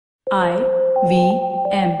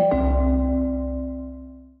IVM.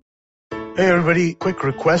 Hey everybody, quick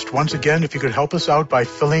request once again, if you could help us out by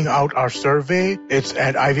filling out our survey. It's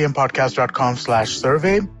at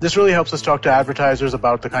ivmpodcast.com/survey. This really helps us talk to advertisers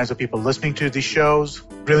about the kinds of people listening to these shows.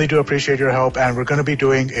 Really do appreciate your help, and we're going to be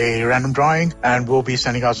doing a random drawing, and we'll be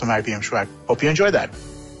sending out some IVM swag. Hope you enjoy that.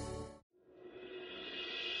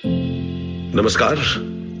 Namaskar.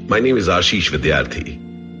 My name is Ashish Vidyarthi,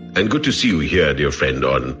 and good to see you here, dear friend,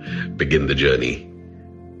 on Begin the Journey.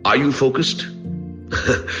 Are you focused?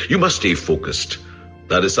 You must stay focused.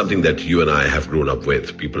 That is something that you and I have grown up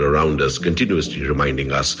with. People around us continuously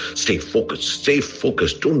reminding us, stay focused.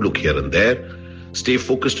 Don't look here and there. Stay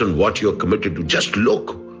focused on what you're committed to. Just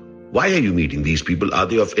look. Why are you meeting these people? Are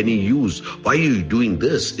they of any use? Why are you doing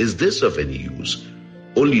this? Is this of any use?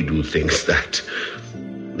 Only do things that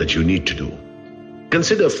you need to do.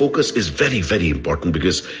 Consider focus is very, very important,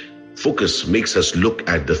 because focus makes us look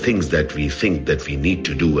at the things that we think that we need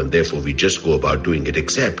to do, and therefore we just go about doing it.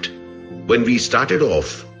 Except when we started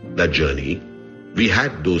off that journey, we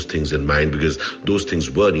had those things in mind because those things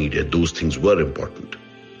were needed, those things were important.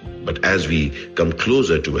 But as we come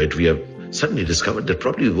closer to it, we have suddenly discovered that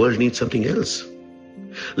probably the world needs something else.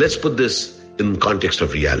 Let's put this in context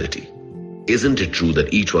of reality. Isn't it true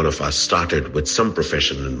that each one of us started with some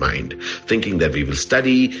profession in mind, thinking that we will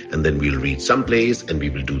study and then we'll reach someplace and we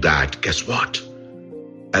will do that? Guess what?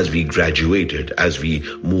 As we graduated, as we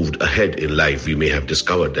moved ahead in life, we may have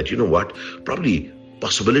discovered that, probably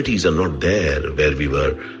possibilities are not there where we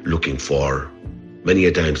were looking for. Many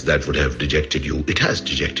a times that would have dejected you. It has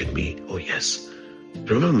dejected me. Oh yes.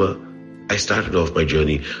 Remember, I started off my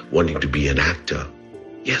journey wanting to be an actor.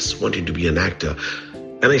 Yes, wanting to be an actor.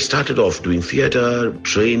 And I started off doing theater,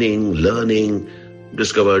 training, learning,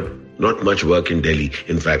 discovered not much work in Delhi.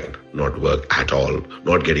 In fact, not work at all,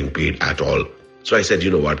 not getting paid at all. So I said,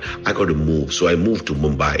 I got to move. So I moved to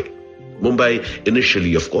Mumbai. Mumbai,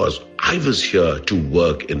 initially, of course, I was here to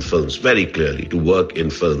work in films, very clearly, to work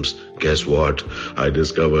in films. Guess what? I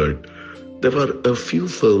discovered there were a few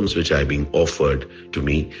films which are being offered to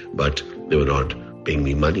me, but they were not paying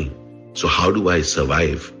me money. So how do I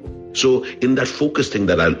survive? So in that focus thing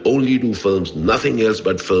that I'll only do films, nothing else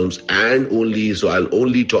but films, so I'll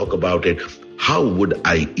only talk about it. How would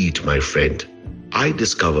I eat, my friend? I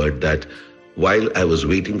discovered that while I was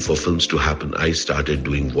waiting for films to happen, I started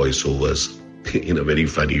doing voiceovers in a very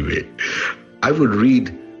funny way. I would read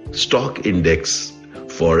stock index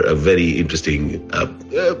for a very interesting,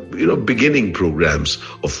 beginning programs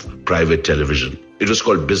of private television. It was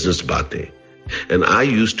called Business Baatein. And I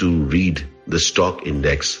used to read the stock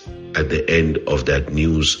index at the end of that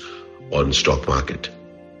news on stock market.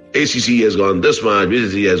 ACC has gone this much,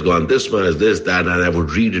 BCC has gone this much, this, that, and I would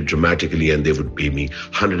read it dramatically and they would pay me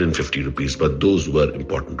 150 rupees, but those were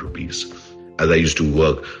important rupees. As I used to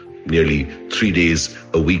work nearly 3 days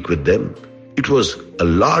a week with them, it was a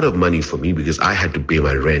lot of money for me because I had to pay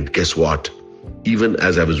my rent. Guess what? Even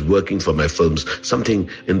as I was working for my films, something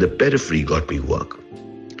in the periphery got me work.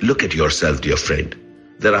 Look at yourself, dear friend.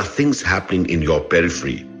 There are things happening in your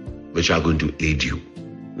periphery which are going to aid you.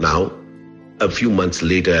 Now, a few months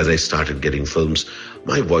later, as I started getting films,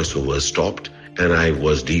 my voiceovers stopped and I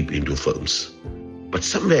was deep into films. But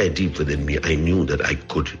somewhere deep within me, I knew that I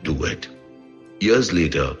could do it. Years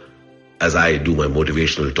later, as I do my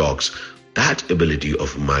motivational talks, that ability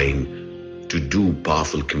of mine to do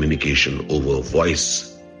powerful communication over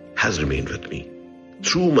voice has remained with me.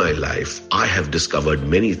 Through my life, I have discovered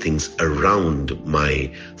many things around my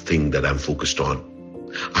thing that I'm focused on.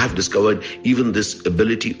 I've discovered even this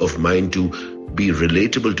ability of mine to be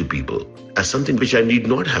relatable to people as something which I need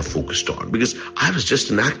not have focused on, because I was just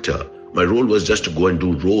an actor. My role was just to go and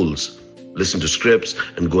do roles, listen to scripts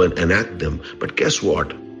and go and enact them. But guess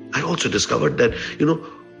what? I also discovered that,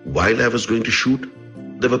 while I was going to shoot,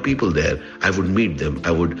 there were people there. I would meet them.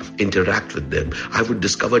 I would interact with them. I would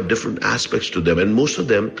discover different aspects to them. And most of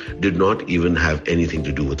them did not even have anything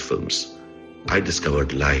to do with films. I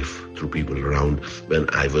discovered life through people around when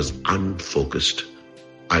I was unfocused.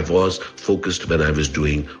 I was focused when I was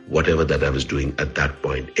doing whatever that I was doing at that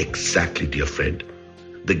point. Exactly, dear friend.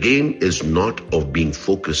 The game is not of being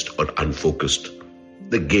focused or unfocused.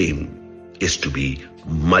 The game is to be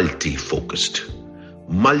multi-focused.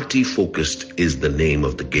 Multi-focused is the name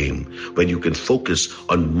of the game, when you can focus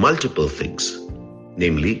on multiple things.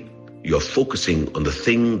 Namely, you're focusing on the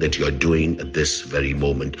thing that you're doing at this very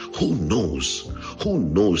moment. Who knows? Who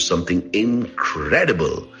knows something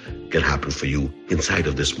incredible can happen for you inside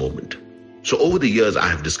of this moment. So over the years, I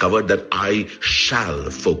have discovered that I shall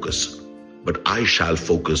focus, but I shall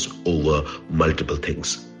focus over multiple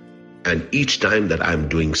things. And each time that I'm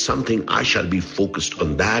doing something, I shall be focused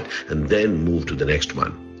on that and then move to the next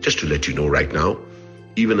one. Just to let you know right now,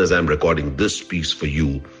 even as I'm recording this piece for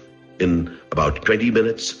you, in about 20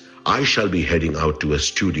 minutes, I shall be heading out to a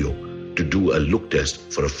studio to do a look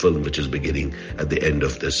test for a film which is beginning at the end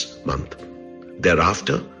of this month.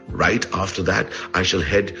 Thereafter, right after that, I shall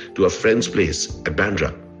head to a friend's place at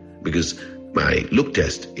Bandra because my look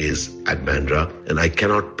test is at Bandra and I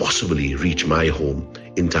cannot possibly reach my home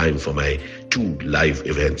in time for my 2 live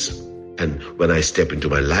events. And when I step into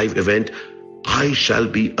my live event, I shall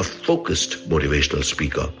be a focused motivational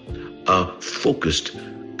speaker, a focused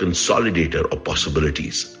consolidator of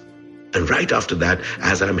possibilities. And right after that,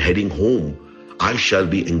 as I'm heading home, I shall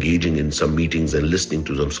be engaging in some meetings and listening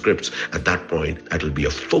to some scripts. At that point, I will be a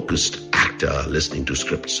focused actor listening to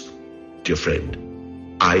scripts. Dear friend,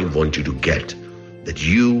 I want you to get that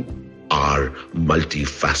you are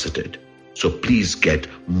multifaceted. So please get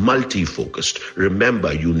multi-focused.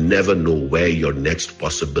 Remember, you never know where your next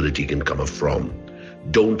possibility can come from.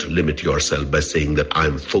 Don't limit yourself by saying that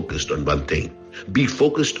I'm focused on one thing. Be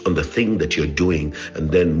focused on the thing that you're doing and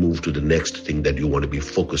then move to the next thing that you want to be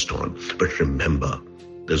focused on. But remember,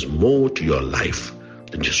 there's more to your life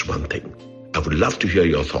than just one thing. I would love to hear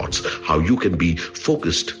your thoughts, how you can be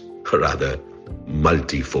focused, or rather,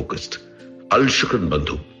 multi-focused. Al Shukran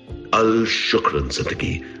Bandhu, Al Shukran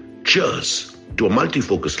Zindagi. Cheers to a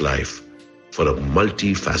multi-focused life for a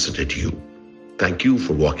multifaceted you. Thank you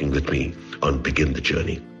for walking with me on Begin the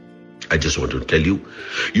Journey. I just want to tell you,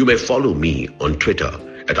 you may follow me on Twitter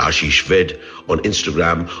at Ashish Vid, on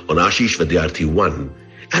Instagram on Ashish Vidyarthi 1,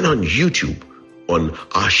 and on YouTube on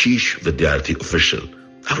Ashish Vidyarthi Official.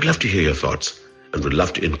 I would love to hear your thoughts and would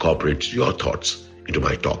love to incorporate your thoughts into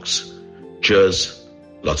my talks. Cheers,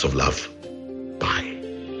 lots of love. Bye.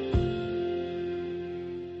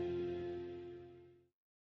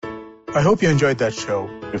 I hope you enjoyed that show.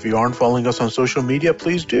 If you aren't following us on social media,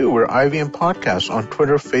 please do. We're IVM Podcast on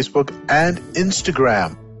Twitter, Facebook, and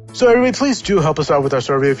Instagram. So everybody, please do help us out with our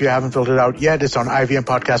survey if you haven't filled it out yet. It's on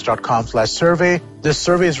ivmpodcast.com/survey. This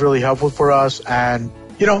survey is really helpful for us. And,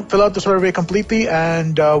 fill out the survey completely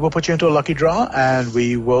and we'll put you into a lucky draw and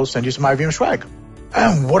we will send you some IVM swag.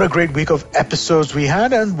 And what a great week of episodes we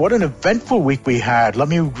had and what an eventful week we had. Let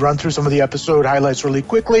me run through some of the episode highlights really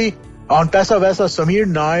quickly. On Pesa Vesa, Samir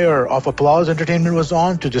Nair of Applause Entertainment was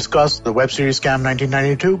on to discuss the web series Scam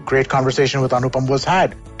 1992. Great conversation with Anupam was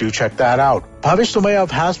had. Do check that out. Bhavish Sumaya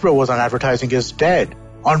of Hasbro was on Advertising is Dead.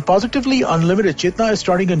 On Positively Unlimited, Chitna is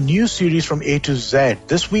starting a new series from A to Z.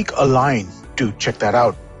 This week, Align. Do check that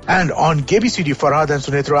out. And on GBCD, Farhad and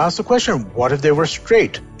Sunitra asked the question, what if they were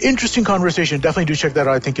straight? Interesting conversation. Definitely do check that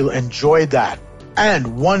out. I think you'll enjoy that.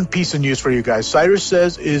 And one piece of news for you guys. Cyrus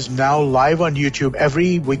Says is now live on YouTube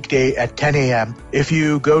every weekday at 10 a.m. If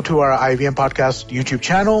you go to our IVM Podcast YouTube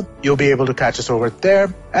channel, you'll be able to catch us over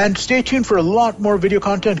there. And stay tuned for a lot more video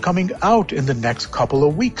content coming out in the next couple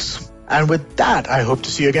of weeks. And with that, I hope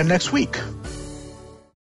to see you again next week.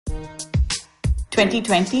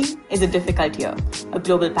 2020 is a difficult year. A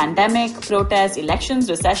global pandemic, protests, elections,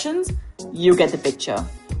 recessions. You get the picture.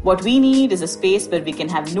 What we need is a space where we can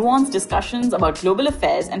have nuanced discussions about global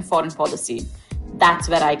affairs and foreign policy. That's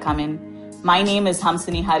where I come in. My name is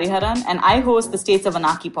Hamsini Hariharan and I host the States of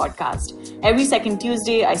Anarchy podcast. Every second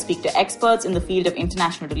Tuesday, I speak to experts in the field of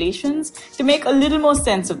international relations to make a little more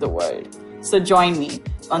sense of the world. So join me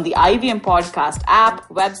on the IVM Podcast app,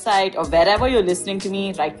 website, or wherever you're listening to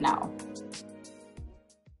me right now.